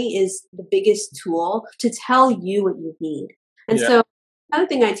body is the biggest tool to tell you what you need. And so another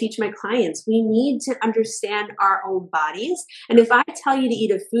thing I teach my clients, we need to understand our own bodies. And if I tell you to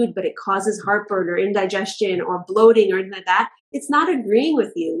eat a food, but it causes heartburn or indigestion or bloating or anything like that, it's not agreeing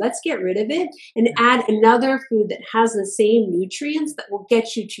with you. Let's get rid of it and add another food that has the same nutrients that will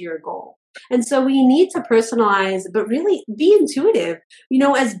get you to your goal. And so we need to personalize, but really be intuitive.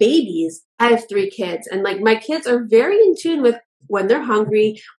 As babies, I have 3 kids, and like my kids are very in tune with when they're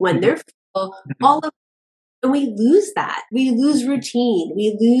hungry, when they're full, all of. And we lose that. We lose routine.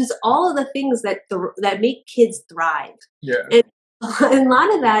 We lose all of the things that make kids thrive. Yeah. And a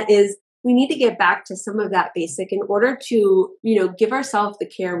lot of that is we need to get back to some of that basic in order to, give ourselves the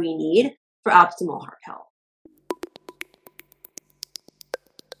care we need for optimal heart health.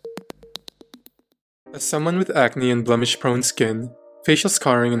 As someone with acne and blemish-prone skin, facial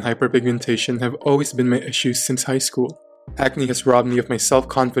scarring and hyperpigmentation have always been my issues since high school. Acne has robbed me of my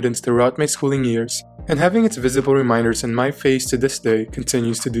self-confidence throughout my schooling years, and having its visible reminders on my face to this day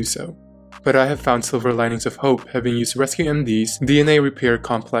continues to do so. But I have found silver linings of hope having used Rescue MD's DNA Repair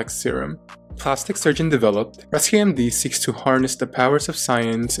Complex Serum. Plastic surgeon developed, Rescue MD seeks to harness the powers of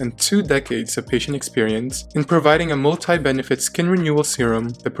science and 2 decades of patient experience in providing a multi-benefit skin renewal serum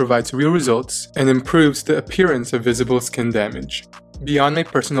that provides real results and improves the appearance of visible skin damage. Beyond my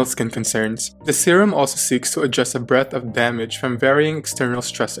personal skin concerns, the serum also seeks to address a breadth of damage from varying external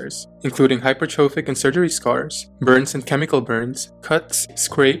stressors, including hypertrophic and surgery scars, burns and chemical burns, cuts,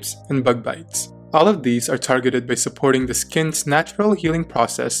 scrapes, and bug bites. All of these are targeted by supporting the skin's natural healing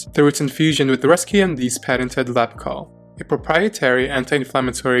process through its infusion with Rescue MD's patented LabCall, a proprietary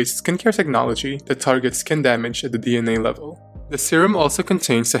anti-inflammatory skincare technology that targets skin damage at the DNA level. The serum also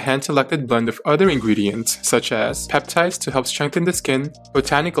contains a hand-selected blend of other ingredients, such as peptides to help strengthen the skin,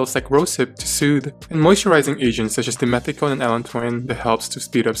 botanicals like rosehip to soothe, and moisturizing agents such as dimethicone and allantoin that helps to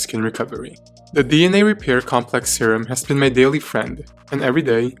speed up skin recovery. The DNA Repair Complex Serum has been my daily friend, and every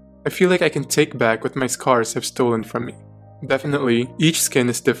day, I feel like I can take back what my scars have stolen from me. Definitely, each skin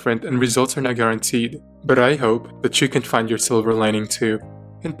is different and results are not guaranteed, but I hope that you can find your silver lining too.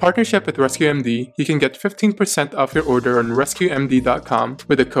 In partnership with Rescue MD, you can get 15% off your order on rescuemd.com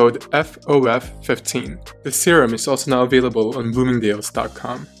with the code FOF15. The serum is also now available on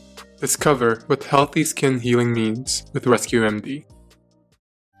bloomingdales.com. Discover what healthy skin healing means with Rescue MD.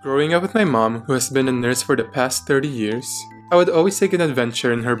 Growing up with my mom, who has been a nurse for the past 30 years, I would always take an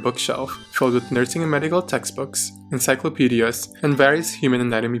adventure in her bookshelf filled with nursing and medical textbooks, encyclopedias, and various human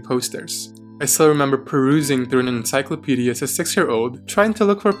anatomy posters. I still remember perusing through an encyclopedia as a 6-year-old, trying to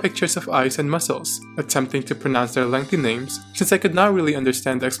look for pictures of eyes and muscles, attempting to pronounce their lengthy names since I could not really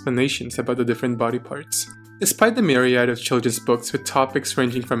understand explanations about the different body parts. Despite the myriad of children's books with topics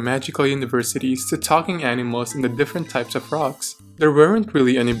ranging from magical universities to talking animals and the different types of rocks, there weren't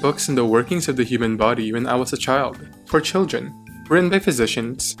really any books on the workings of the human body when I was a child, for children. Written by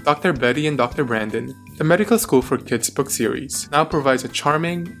physicians, Dr. Betty and Dr. Brandon, the Medical School for Kids book series now provides a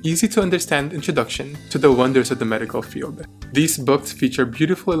charming, easy-to-understand introduction to the wonders of the medical field. These books feature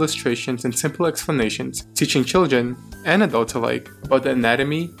beautiful illustrations and simple explanations, teaching children and adults alike about the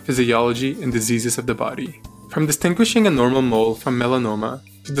anatomy, physiology, and diseases of the body. From distinguishing a normal mole from melanoma,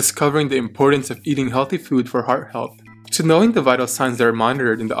 to discovering the importance of eating healthy food for heart health, to knowing the vital signs that are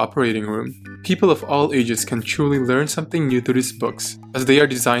monitored in the operating room, people of all ages can truly learn something new through these books, as they are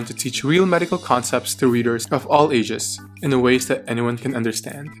designed to teach real medical concepts to readers of all ages in ways that anyone can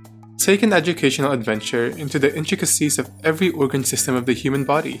understand. Take an educational adventure into the intricacies of every organ system of the human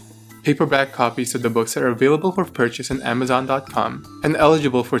body. Paperback copies of the books are available for purchase on Amazon.com and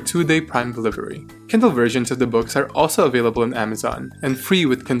eligible for 2-day Prime delivery. Kindle versions of the books are also available on Amazon and free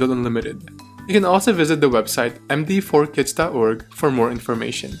with Kindle Unlimited. You can also visit the website md4kids.org for more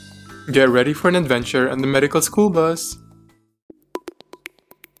information. Get ready for an adventure on the medical school bus!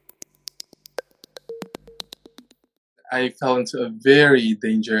 I fell into a very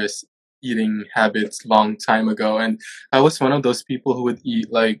dangerous eating habits long time ago, and I was one of those people who would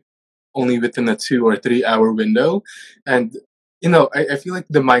eat like only within a 2 or 3 hour window. And I feel like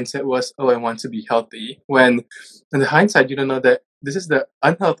the mindset was, oh, I want to be healthy, when in the hindsight you don't know that this is the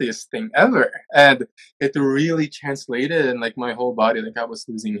unhealthiest thing ever. And it really translated in like my whole body. Like I was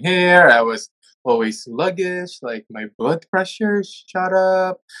losing hair, I was always sluggish, like my blood pressure shot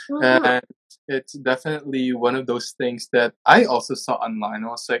up. And it's definitely one of those things that I also saw online. I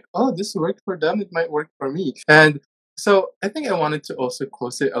was like, oh, this worked for them, it might work for me. And so I think I wanted to also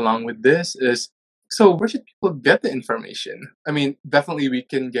close it along with this is, so where should people get the information? I mean, definitely we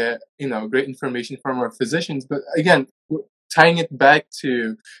can get, great information from our physicians, but again, tying it back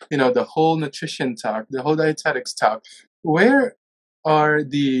to, the whole nutrition talk, the whole dietetics talk, where are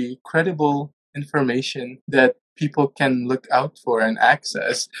the credible information that people can look out for and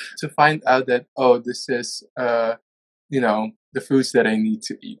access to find out that, oh, this is, the foods that I need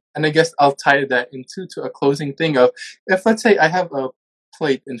to eat. And I guess I'll tie that into a closing thing of, if let's say I have a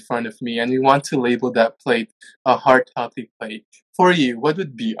plate in front of me and you want to label that plate a heart healthy plate, for you, what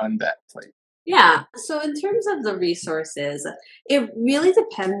would be on that plate? Yeah. So in terms of the resources, it really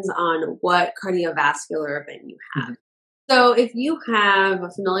depends on what cardiovascular event you have. Mm-hmm. So if you have a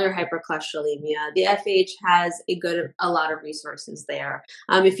familiar hypercholesterolemia, the FH has a lot of resources there.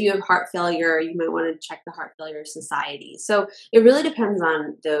 If you have heart failure, you might want to check the Heart Failure Society. So it really depends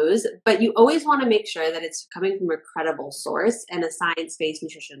on those, but you always want to make sure that it's coming from a credible source and a science-based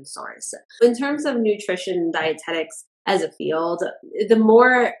nutrition source. In terms of nutrition and dietetics, as a field, the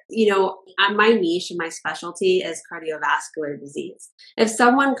more, my niche and my specialty is cardiovascular disease. If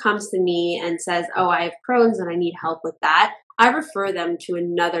someone comes to me and says, oh, I have Crohn's and I need help with that, I refer them to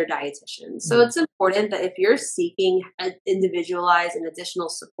another dietitian. So it's important that if you're seeking individualized and additional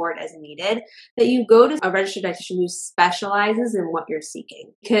support as needed, that you go to a registered dietitian who specializes in what you're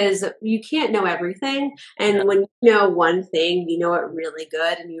seeking, because you can't know everything. And when you know one thing, you know it really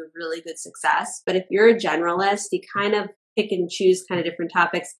good and you have really good success. But if you're a generalist, you kind of pick and choose kind of different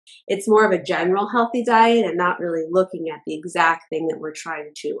topics. It's more of a general healthy diet and not really looking at the exact thing that we're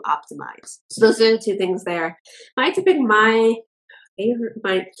trying to optimize. So those are the two things there. If I had to pick my favorite,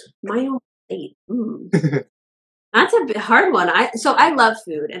 my own plate. That's a bit hard one. I love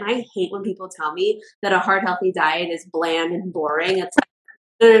food, and I hate when people tell me that a heart healthy diet is bland and boring. It's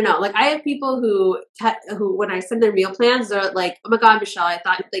like, no. Like I have people who when I send their meal plans, they're like, "Oh my God, Michelle, I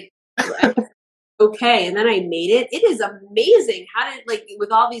thought like." Okay, and then I made it. It is amazing. How did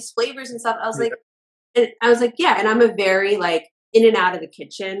with all these flavors and stuff? I was like, yeah. And I'm a very in and out of the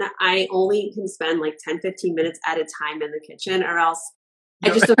kitchen. I only can spend 10, 15 minutes at a time in the kitchen, or else I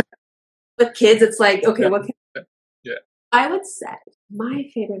just don't. With kids, it's like, okay, what can yeah. I would say my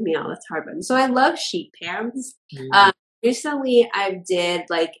favorite meal. That's hard one. So I love sheet pans. Recently, I did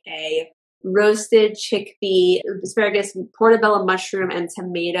a roasted chickpea, asparagus, portobello mushroom, and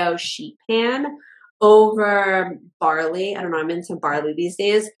tomato sheet pan over barley. I don't know, I'm into barley these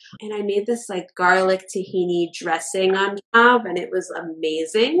days. And I made this garlic tahini dressing on top, and it was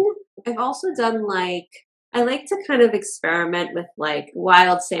amazing. I've also done I like to kind of experiment with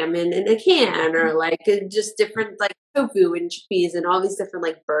wild salmon in a can, or just different tofu and chickpeas and all these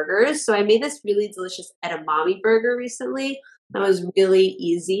different burgers. So I made this really delicious edamame burger recently That was really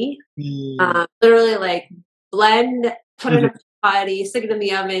easy. Mm. Literally like blend, put in a potty, stick it in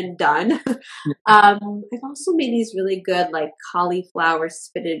the oven, done. I've also made these really good like cauliflower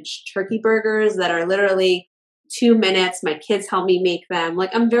spinach turkey burgers that are literally 2 minutes. My kids help me make them.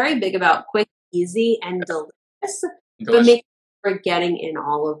 Like I'm very big about quick, easy, and delicious, but Delicious. make sure we're getting in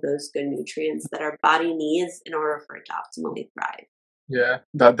all of those good nutrients that our body needs in order for it to optimally thrive. Yeah,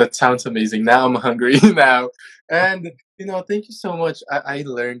 that sounds amazing. Now I'm hungry now. And thank you so much. I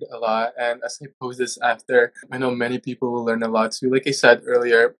learned a lot, and as I post this after, I know many people will learn a lot too. Like I said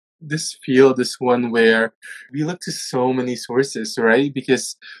earlier, this field is one where we look to so many sources, right?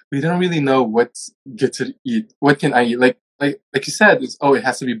 Because we don't really know what's good to eat. What can I eat? Like you said, it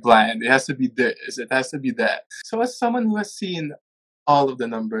has to be bland. It has to be this. It has to be that. So as someone who has seen all of the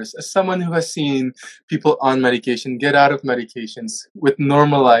numbers, as someone who has seen people on medication get out of medications with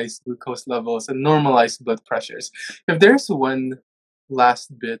normalized glucose levels and normalized blood pressures, if there's one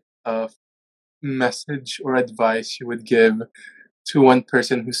last bit of message or advice you would give to one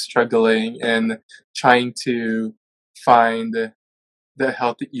person who's struggling and trying to find the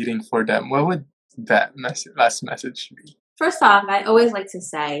healthy eating for them, what would that last message be? First off, I always like to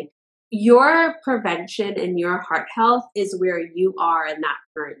say your prevention and your heart health is where you are in that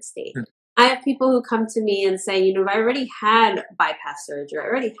current state. I have people who come to me and say, I already had bypass surgery, I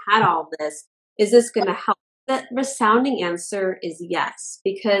already had all this. Is this going to help? The resounding answer is yes,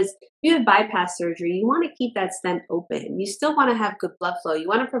 because if you have bypass surgery, you want to keep that stent open. You still want to have good blood flow. You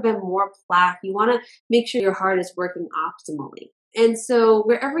want to prevent more plaque. You want to make sure your heart is working optimally. And so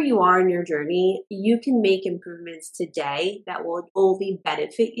wherever you are in your journey, you can make improvements today that will only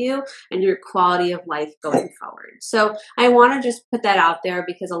benefit you and your quality of life going forward. So I want to just put that out there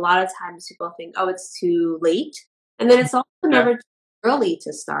because a lot of times people think, oh, it's too late. And then it's also Yeah. never too early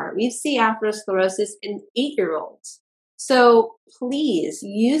to start. We see atherosclerosis in 8-year-olds. So please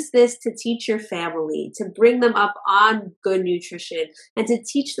use this to teach your family, to bring them up on good nutrition, and to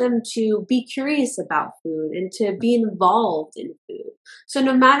teach them to be curious about food and to be involved in food. So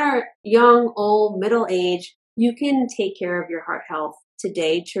no matter young, old, middle age, you can take care of your heart health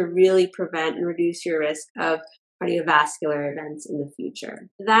today to really prevent and reduce your risk of cardiovascular events in the future.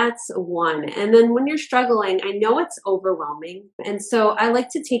 That's one. And then when you're struggling, I know it's overwhelming. And so I like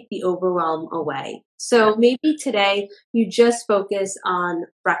to take the overwhelm away. So maybe today you just focus on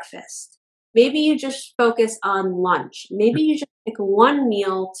breakfast. Maybe you just focus on lunch. Maybe you just pick one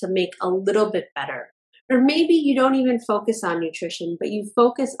meal to make a little bit better. Or maybe you don't even focus on nutrition, but you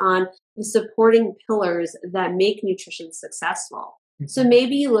focus on the supporting pillars that make nutrition successful. So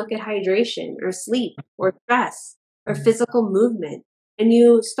maybe you look at hydration or sleep or stress or physical movement, and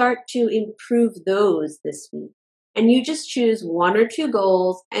you start to improve those this week. And you just choose 1 or 2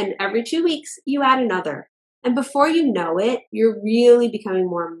 goals, and every 2 weeks you add another. And before you know it, you're really becoming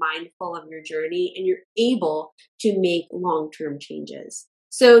more mindful of your journey and you're able to make long-term changes.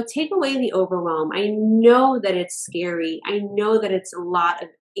 So take away the overwhelm. I know that it's scary. I know that it's a lot of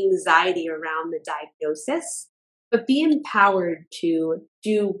anxiety around the diagnosis, but be empowered to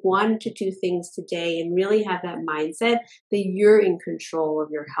do 1 to 2 things today and really have that mindset that you're in control of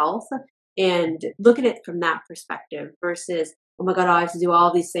your health and look at it from that perspective versus, oh my God, I have to do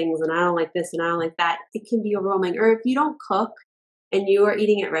all these things and I don't like this and I don't like that. It can be overwhelming. Or if you don't cook and you are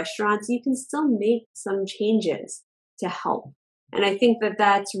eating at restaurants, you can still make some changes to help. And I think that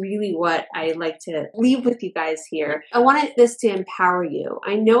that's really what I like to leave with you guys here. I wanted this to empower you.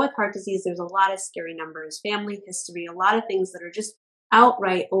 I know with heart disease, there's a lot of scary numbers, family history, a lot of things that are just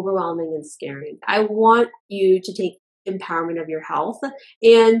outright overwhelming and scary. I want you to take empowerment of your health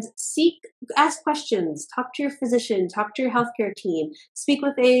and ask questions, talk to your physician, talk to your healthcare team, speak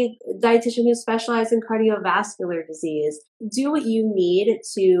with a dietitian who specializes in cardiovascular disease. Do what you need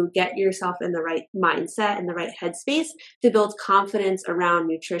to get yourself in the right mindset and the right headspace to build confidence around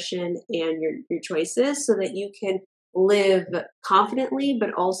nutrition and your choices so that you can live confidently,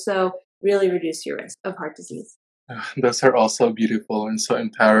 but also really reduce your risk of heart disease. Those are all so beautiful and so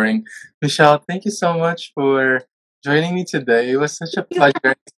empowering. Michelle, thank you so much for joining me today. It was such a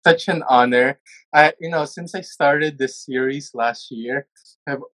pleasure, such an honor. Since I started this series last year,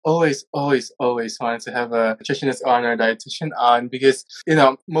 I've always, always, always wanted to have a nutritionist on or a dietitian on because,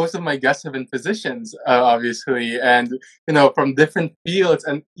 most of my guests have been physicians, obviously, and, from different fields.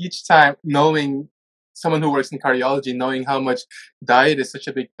 And each time knowing someone who works in cardiology, knowing how much diet is such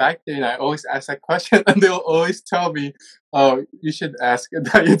a big factor, and I always ask that question, and they'll always tell me, "Oh, you should ask a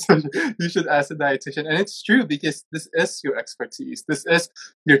dietitian. You should ask a dietitian." And it's true, because this is your expertise. This is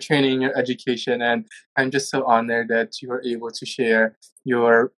your training, your education, and I'm just so honored that you are able to share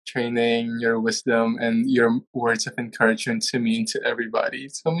your training, your wisdom, and your words of encouragement to me and to everybody.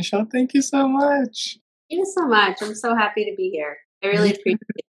 So, Michelle, thank you so much. Thank you so much. I'm so happy to be here. I really appreciate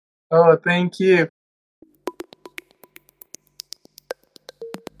it. Oh, thank you.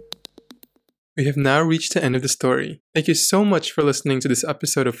 We have now reached the end of the story. Thank you so much for listening to this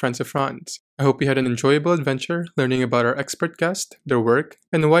episode of Friends of Franz. I hope you had an enjoyable adventure learning about our expert guest, their work,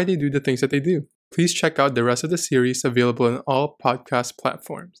 and why they do the things that they do. Please check out the rest of the series available on all podcast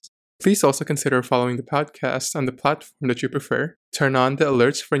platforms. Please also consider following the podcast on the platform that you prefer, turn on the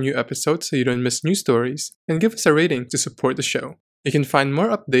alerts for new episodes so you don't miss new stories, and give us a rating to support the show. You can find more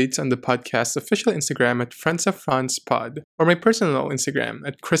updates on the podcast's official Instagram at Friends of Franz Pod, or my personal Instagram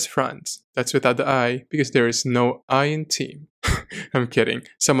at Chris Franz. That's without the I, because there is no I in team. I'm kidding.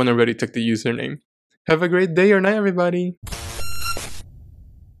 Someone already took the username. Have a great day or night, everybody!